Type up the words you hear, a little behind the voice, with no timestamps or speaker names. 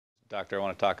Doctor, I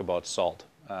want to talk about salt.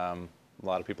 A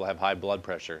lot of people have high blood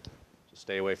pressure, so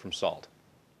stay away from salt.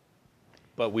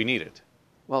 But we need it.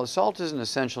 Well, salt is an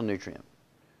essential nutrient.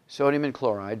 Sodium and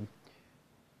chloride.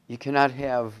 You cannot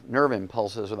have nerve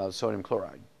impulses without sodium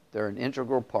chloride. They're an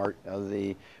integral part of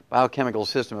the biochemical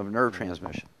system of nerve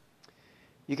transmission.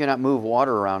 You cannot move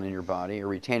water around in your body or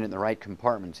retain it in the right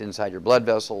compartments, inside your blood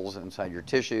vessels, inside your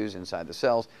tissues, inside the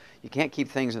cells. You can't keep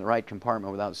things in the right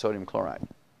compartment without sodium chloride.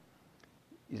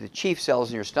 The chief cells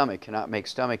in your stomach cannot make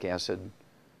stomach acid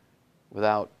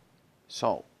without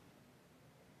salt.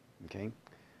 Okay?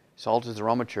 Salt is the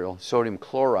raw material. Sodium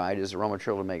chloride is the raw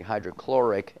material to make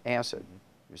hydrochloric acid in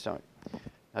your stomach.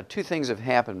 Now, two things have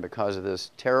happened because of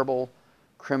this terrible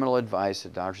criminal advice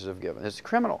that doctors have given. It's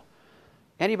criminal.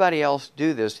 Anybody else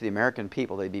do this to the American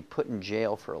people, they'd be put in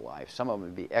jail for life. Some of them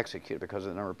would be executed because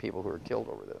of the number of people who are killed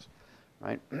over this.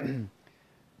 Right?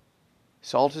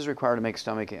 Salt is required to make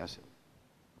stomach acid.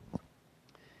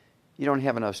 You don't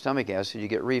have enough stomach acid, you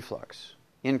get reflux,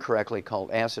 incorrectly called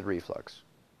acid reflux.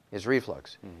 It's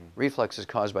reflux. Reflux is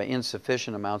caused by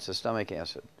insufficient amounts of stomach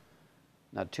acid,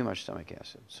 not too much stomach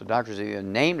acid. So doctors have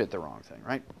even named it the wrong thing,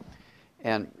 right?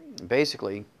 And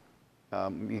basically,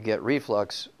 you get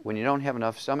reflux when you don't have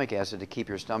enough stomach acid to keep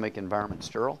your stomach environment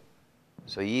sterile.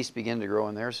 So yeast begin to grow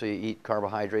in there, so you eat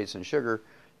carbohydrates and sugar.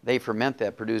 They ferment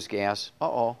that, produce gas.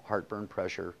 Heartburn,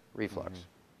 pressure, reflux.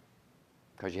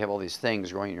 Because you have all these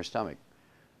things growing in your stomach.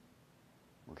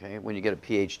 Okay, when you get a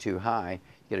pH too high,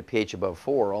 you get a pH above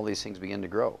 4, all these things begin to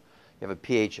grow. You have a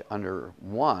pH under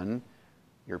 1,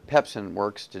 your pepsin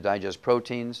works to digest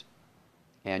proteins,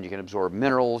 and you can absorb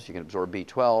minerals, you can absorb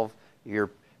B12.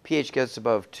 Your pH gets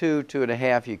above 2,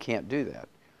 2.5, you can't do that.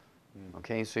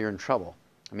 Okay, so you're in trouble.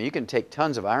 I mean, you can take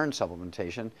tons of iron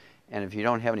supplementation, and if you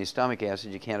don't have any stomach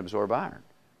acid, you can't absorb iron.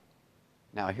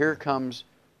 Now, here comes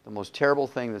the most terrible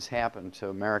thing that's happened to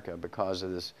America because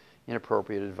of this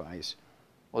inappropriate advice.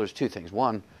 Well, there's two things.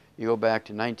 One, you go back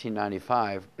to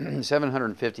 1995,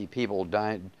 750 people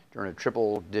died during a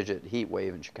triple-digit heat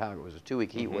wave in Chicago. It was a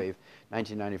 2-week heat wave,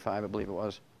 1995, I believe it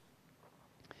was.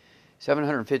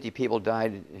 750 people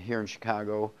died here in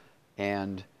Chicago,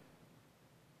 and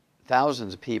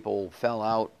thousands of people fell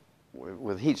out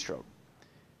with heat stroke.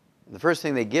 The first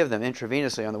thing they give them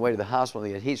intravenously on the way to the hospital when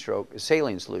they get heat stroke is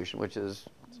saline solution, which is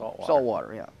salt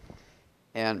water, yeah.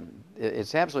 And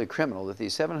it's absolutely criminal that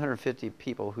these 750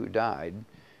 people who died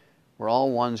were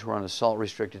all ones who were on a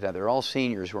salt-restricted diet. They're all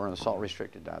seniors who were on a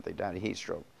salt-restricted diet. They died of heat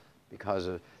stroke because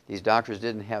these doctors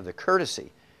didn't have the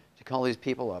courtesy to call these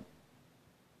people up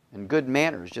and good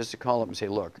manners just to call up and say,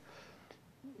 look,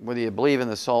 whether you believe in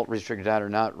the salt-restricted diet or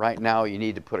not, right now you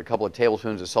need to put a couple of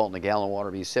tablespoons of salt in a gallon of water,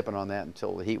 be sipping on that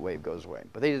until the heat wave goes away.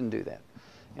 But they didn't do that.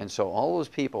 And so all those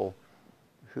people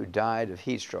who died of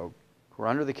heat stroke who were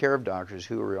under the care of doctors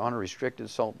who were on a restricted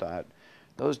salt diet,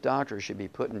 those doctors should be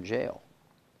put in jail,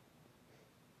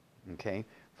 okay,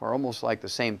 for almost like the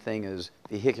same thing as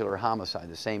vehicular homicide,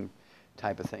 the same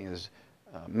type of thing as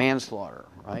manslaughter,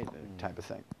 right, type of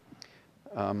thing.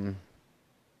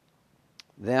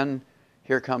 Then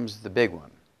here comes the big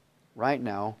one. Right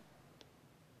now,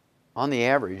 on the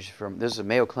average, this is a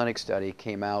Mayo Clinic study,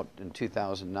 came out in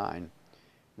 2009.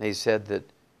 They said that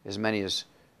as many as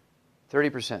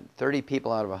 30%, 30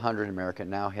 people out of 100 in America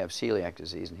now have celiac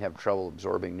disease and have trouble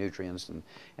absorbing nutrients. And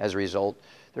as a result,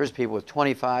 there's people with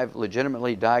 25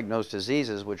 legitimately diagnosed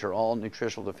diseases, which are all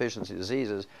nutritional deficiency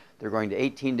diseases. They're going to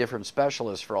 18 different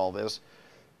specialists for all this.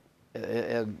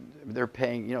 And they're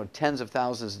paying, tens of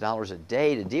thousands of dollars a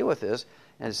day to deal with this,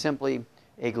 and it's simply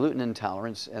a gluten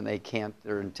intolerance, and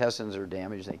their intestines are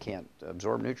damaged, they can't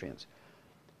absorb nutrients.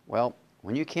 Well,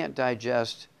 when you can't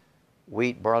digest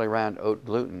wheat, barley, rye, oat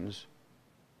glutens,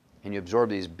 and you absorb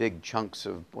these big chunks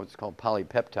of what's called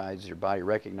polypeptides, your body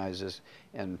recognizes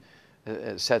and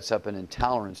sets up an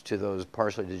intolerance to those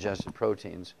partially digested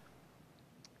proteins.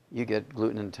 You get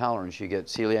gluten intolerance, you get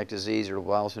celiac disease,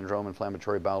 irritable bowel syndrome,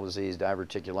 inflammatory bowel disease,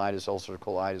 diverticulitis, ulcerative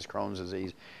colitis, Crohn's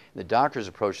disease. The doctor's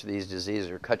approach to these diseases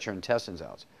are cut your intestines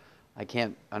out. I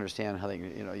can't understand how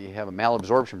you have a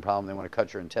malabsorption problem, they want to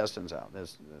cut your intestines out.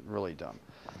 That's really dumb.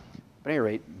 But at any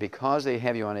rate, because they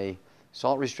have you on a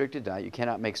salt-restricted diet, you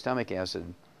cannot make stomach acid,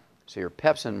 so your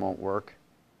pepsin won't work,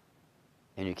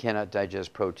 and you cannot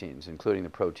digest proteins, including the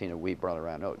protein of wheat, barley,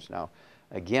 rye, and oats. Now,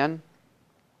 again,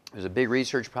 there's a big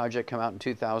research project come out in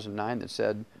 2009 that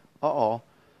said, it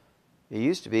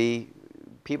used to be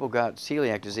people got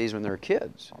celiac disease when they were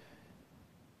kids.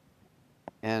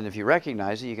 And if you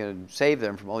recognize it, you can save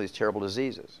them from all these terrible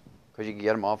diseases because you can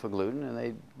get them off of gluten and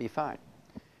they'd be fine.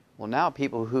 Well, now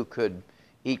people who could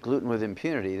eat gluten with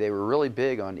impunity. They were really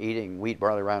big on eating wheat,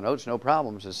 barley, rye, and oats, no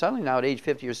problems. And suddenly now at age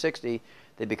 50 or 60,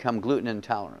 they become gluten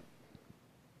intolerant.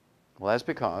 Well, that's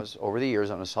because over the years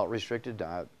on a salt-restricted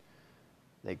diet,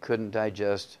 they couldn't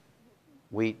digest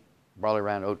wheat, barley,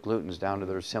 rye, and oat glutens down to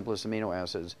their simplest amino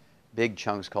acids. Big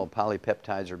chunks called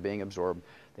polypeptides are being absorbed.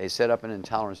 They set up an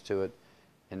intolerance to it,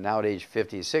 and now at age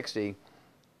 50, 60,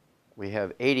 we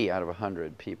have 80 out of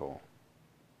 100 people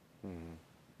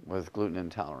with gluten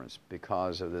intolerance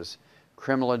because of this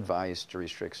criminal advice to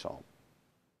restrict salt.